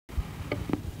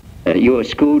your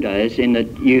school days, in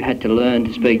that you had to learn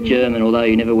to speak German, although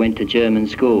you never went to German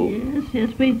school.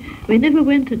 Yes, we never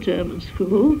went to German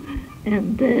school,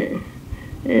 and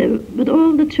but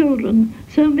all the children,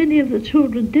 so many of the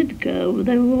children did go.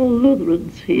 They were all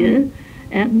Lutherans here,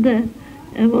 and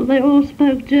well, they all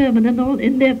spoke German, and all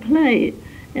in their play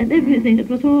and everything. It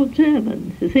was all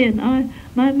German. You see, and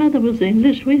my mother was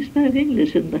English. We spoke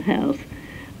English in the house,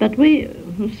 but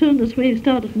as soon as we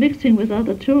started mixing with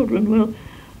other children, well,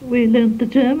 we learned the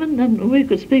German, and we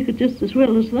could speak it just as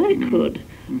well as they could.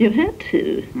 You had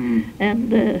to.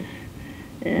 And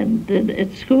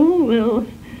at school, well,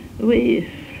 we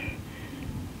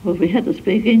had to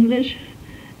speak English.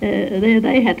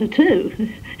 They had to too.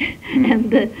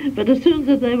 But as soon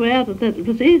as they were out of that, it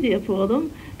was easier for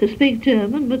them to speak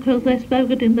German because they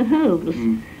spoke it in the homes.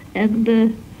 And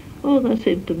they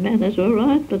seemed to manage all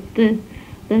right, but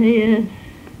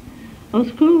our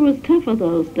school was tougher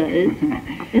those days.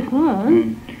 It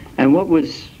was. And what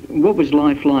was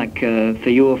life like for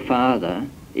your father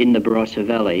in the Barossa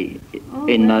Valley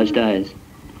in those days?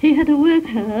 He had to work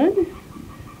hard,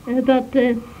 but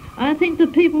I think the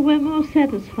people were more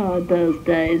satisfied those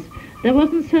days. There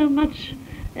wasn't so much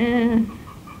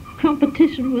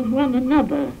competition with one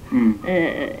another,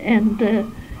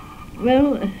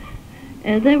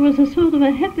 there was a sort of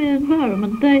a happy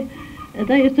environment. They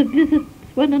used to visit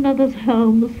one another's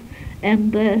homes,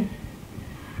 and they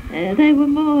were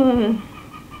more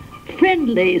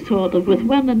friendly, sort of, with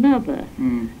one another,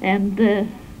 and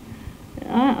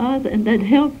they'd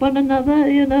help one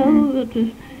another. You know,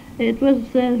 it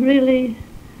was really.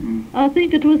 I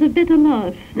think it was a better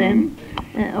life then,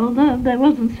 although there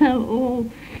wasn't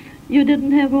you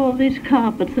didn't have all these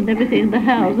carpets and everything in the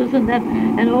houses and that,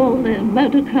 and all the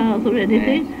motor cars or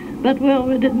anything. But well,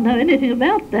 we didn't know anything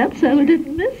about that, so we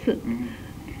didn't miss it.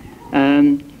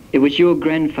 It was your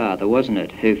grandfather, wasn't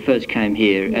it, who first came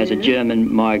here as a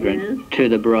German migrant to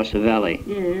the Barossa Valley?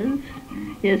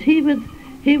 Yes, he was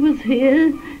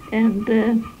here, and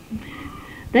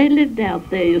they lived out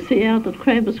there, you see, out at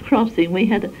Kramer's Crossing. We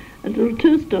had a little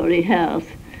two-story house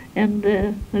and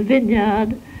a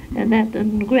vineyard and that,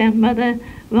 and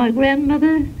my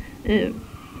grandmother,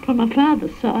 from my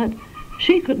father's side,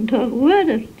 she couldn't talk a word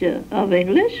of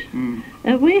English, and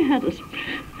we had to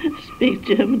speak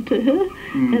German to her,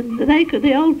 and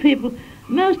the old people,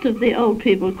 most of the old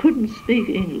people couldn't speak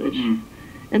English,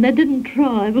 and they didn't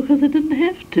try because they didn't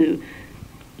have to.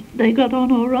 They got on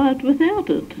all right without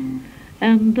it,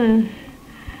 and yes,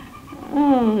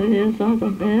 I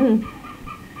don't know.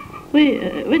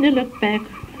 When you look back,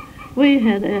 we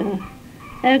had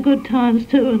our good times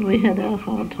too, and we had our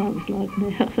hard times like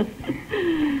now.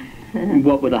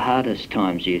 What were the hardest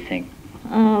times, do you think?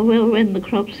 Well, when the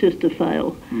crops used to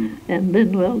fail, and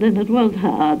then it was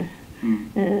hard.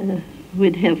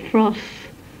 We'd have frosts,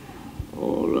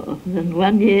 or then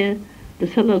one year the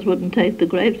sellers wouldn't take the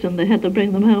grapes, and they had to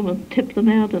bring them home and tip them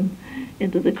out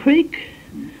into the creek,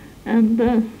 and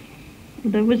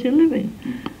that was your living.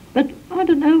 But I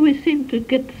don't know, we seemed to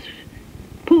get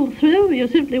pulled through. You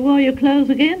simply wore your clothes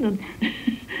again,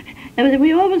 and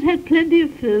we always had plenty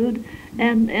of food.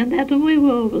 And we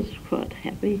were always quite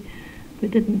happy. We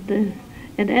didn't.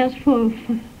 And as for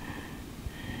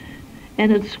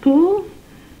at school,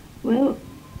 well,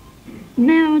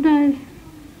 nowadays,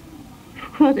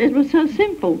 of course, it was so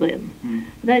simple then.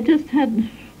 They just had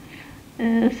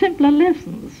simpler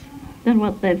lessons than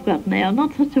what they've got now.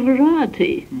 Not such a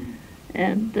variety.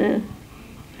 And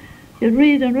you'd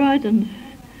read and write and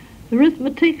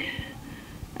arithmetic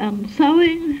and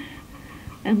sewing.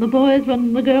 And the boys,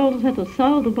 when the girls had to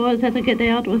sew, the boys had to get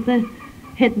out with the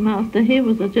headmaster. He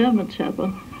was a German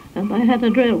chaplain, and they had to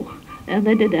drill, and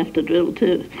they did have to drill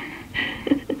too.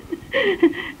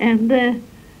 And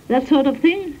that sort of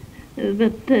thing.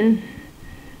 But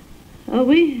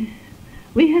we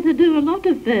had to do a lot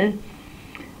of,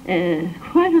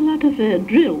 quite a lot of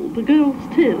drill, the girls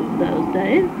too, in those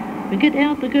days. We get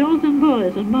out the girls and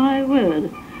boys, and my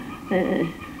word, if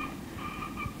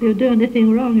you do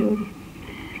anything wrong, you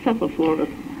suffer for it.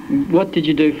 What did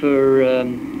you do for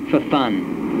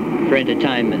fun, for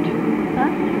entertainment? Huh?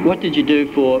 What did you do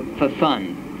for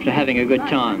fun, for having a good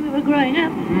time? When we were growing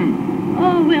up?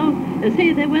 Oh, well,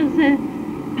 see, there was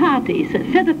parties,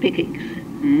 feather pickings.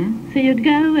 So you'd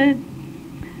go,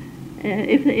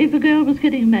 if a girl was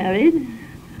getting married,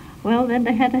 well, then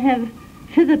they had to have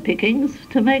feather pickings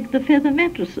to make the feather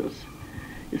mattresses,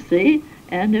 you see,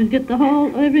 and you'd get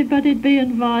everybody'd be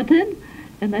invited,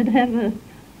 and they'd have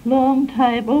long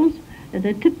tables, and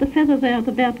they'd tip the feathers out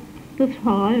about this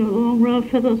high, a long row of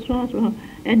feathers right,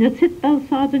 and you'd sit both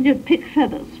sides and you'd pick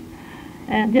feathers.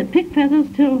 And you'd pick feathers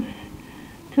till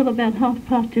till about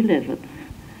 11:30.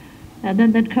 And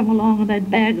then they'd come along and they'd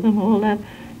bag them all up.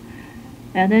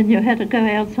 And then you had to go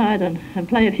outside and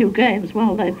play a few games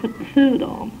while they put the food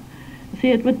on. See,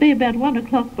 it would be about 1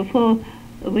 o'clock before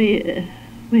we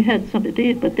had something to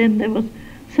eat, but then there was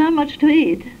so much to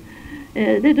eat.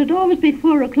 It would always be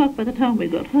 4 o'clock by the time we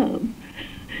got home.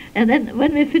 And then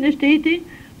when we finished eating,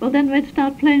 well, then we'd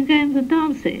start playing games and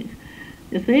dancing,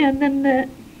 you see, and then,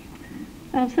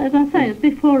 as I say, it'd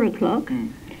be 4 o'clock.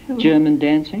 German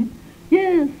dancing?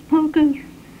 Yes, polka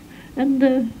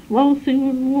and waltzing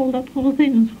and all that sort of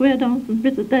thing, and square dancing.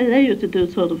 They used to do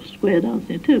sort of square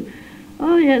dancing too.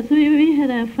 Oh yes, we had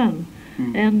our fun.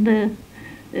 And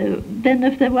then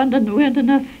if there weren't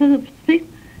enough things,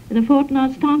 in a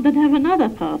fortnight's time they'd have another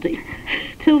party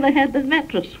till they had the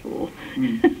mattress full.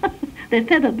 Their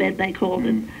feather bed, they called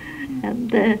it.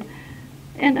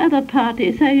 And other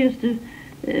parties, they used to,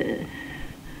 if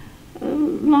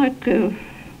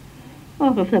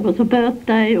there was a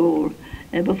birthday or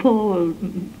before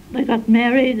they got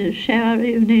married, a shower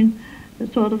evening,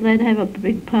 sort of, they'd have a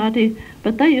big party,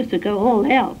 but they used to go all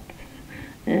out.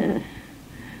 They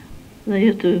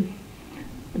used to,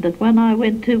 that one I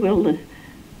went to, well,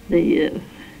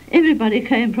 everybody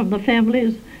came from the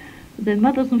families, the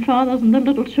mothers and fathers and the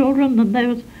little children, and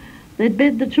they'd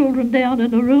bed the children down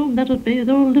in a room. That would be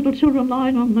all little children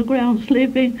lying on the ground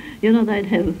sleeping. You know,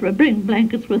 they'd bring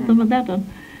blankets with them and that,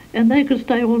 and they could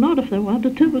stay all night if they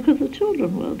wanted to because the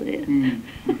children were there.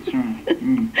 That's right.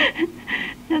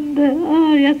 And,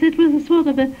 oh yes, it was a sort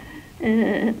of a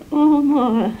all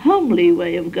more homely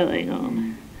way of going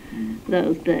on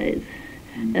those days.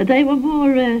 They were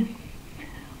more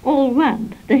all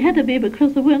one. They had to be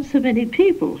because there weren't so many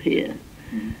people here.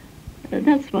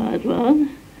 That's why it was.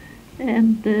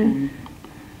 And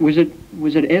was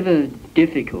it ever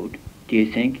difficult, do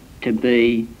you think, to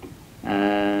be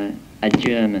a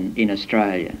German in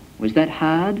Australia? Was that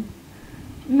hard?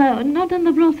 No, not in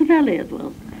the Barossa Valley it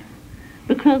wasn't.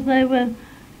 Because they were,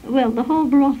 well, the whole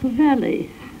Barossa Valley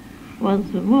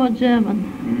was more German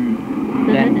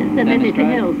than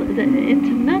anything else. In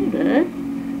Tanunda,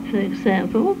 for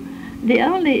example, the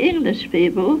only English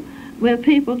people were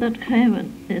people that came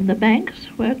in the banks,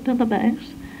 worked in the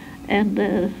banks, and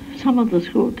some of the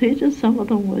school teachers, some of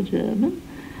them were German,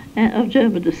 of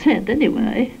German descent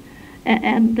anyway,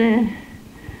 and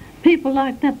people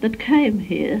like that came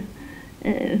here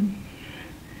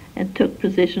and took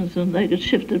positions, and they could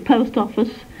shift to the post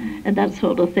office and that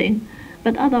sort of thing,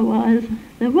 but otherwise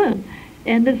there weren't.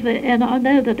 And I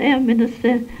know that our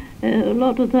minister, a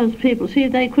lot of those people, see,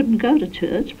 they couldn't go to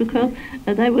church because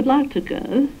they would like to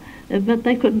go, but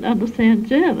they couldn't understand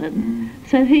German.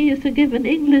 So he used to give an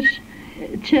English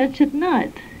church at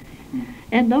night.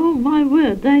 And oh my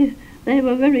word, they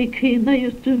were very keen. They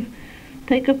used to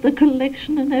take up the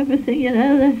collection and everything, you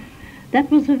know. That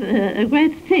was a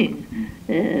great thing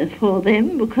for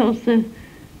them because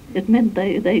it meant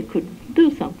they could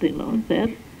do something like that.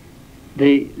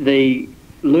 The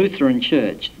Lutheran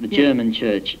Church, the German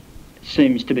Church,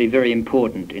 seems to be very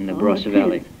important in the Barossa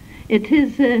Valley. It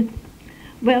is,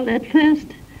 well, at first,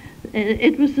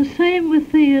 it was the same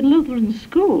with the Lutheran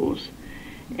schools.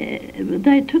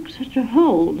 They took such a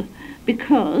hold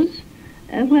because,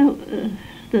 the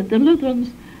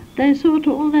Lutherans, they saw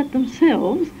to all that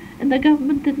themselves, and the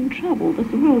government didn't trouble. They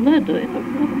said, well, they're doing it,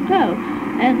 let them go.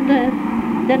 And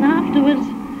then afterwards,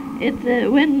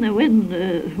 when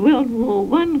World War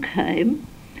I came,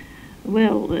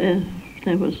 well, it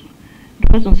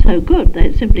wasn't so good.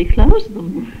 They simply closed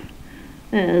them,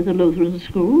 the Lutheran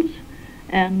schools,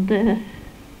 and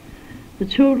the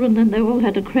children, then they all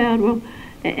had a crowd. Well,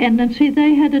 and then see,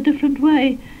 they had a different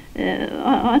way.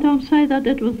 I don't say that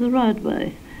it was the right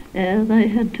way. They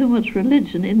had too much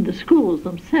religion in the schools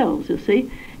themselves, you see,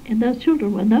 and those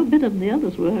children were no better than the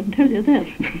others were, I can tell you that.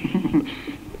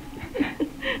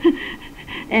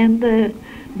 And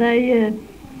they,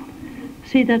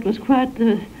 see, that was quite,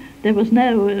 there was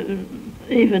no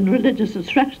even religious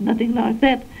instruction, nothing like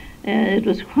that. It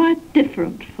was quite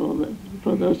different for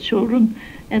those children,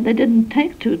 and they didn't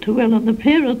take to it too well, and the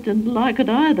parents didn't like it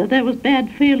either. There was bad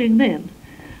feeling then.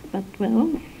 But,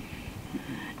 well,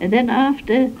 and then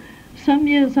some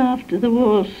years after the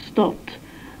war stopped,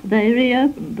 they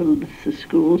reopened the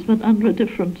schools, but under a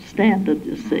different standard,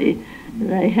 you see.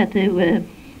 They had to,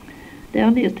 they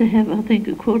only used to have, I think,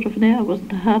 a quarter of an hour,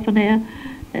 wasn't half an hour,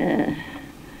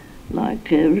 like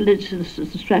religious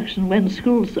instruction when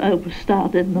schools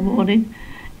started in the morning.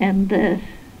 And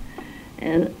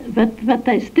but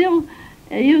they still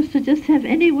used to just have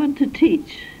anyone to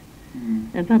teach.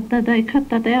 But they cut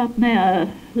that out now.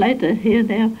 Later here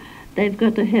now, they've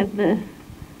got to have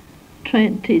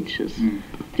trained teachers,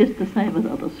 just the same as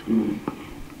other schools.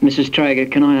 Mrs. Traeger,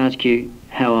 can I ask you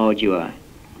how old you are?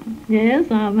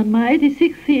 Yes, I'm in my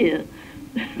 86th year.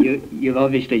 You've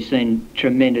obviously seen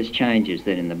tremendous changes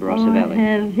then in the Barossa Valley. I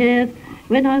have, yes.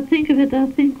 When I think of it, I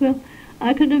think, well,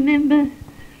 I can remember,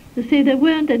 you see, there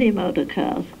weren't any motor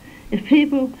cars. If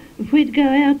we'd go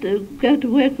out to go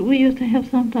to work, we used to have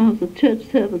sometimes a church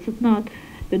service at night.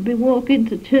 When we walk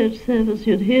into church service,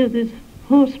 you'd hear these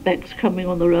horsebacks coming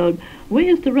on the road. We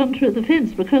used to run through the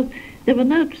fence because there were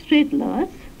no street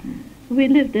lights. We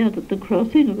lived out at the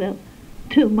crossing, about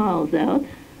 2 miles out,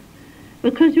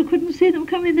 because you couldn't see them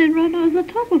coming. They'd run over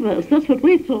the top of us. That's what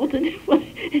we thought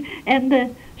anyway. And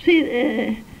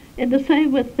and the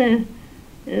same with the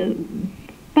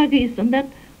buggies and that.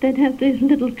 They'd have these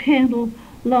little candle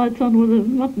lights on with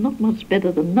them, not much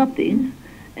better than nothing.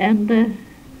 And then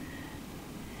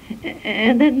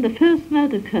the first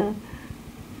motor car,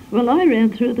 well, I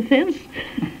ran through the fence.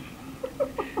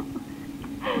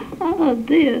 Oh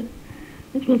dear.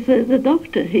 It was the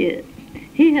doctor here.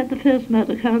 He had the first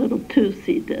motor car, a little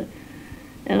 2-seater.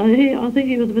 And I think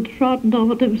he was a bit frightened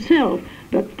of it himself.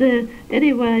 But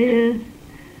anyway,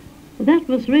 that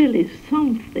was really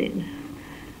something.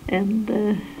 And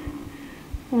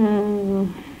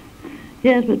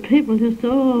yes, but people just,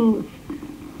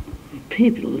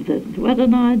 what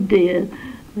an idea.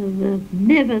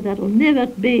 That'll never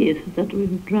be that we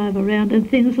drive around and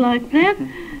things like that.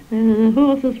 The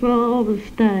horses will always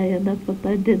stay, and that's what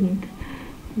they didn't.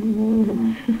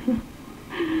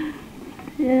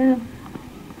 Yeah.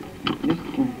 Just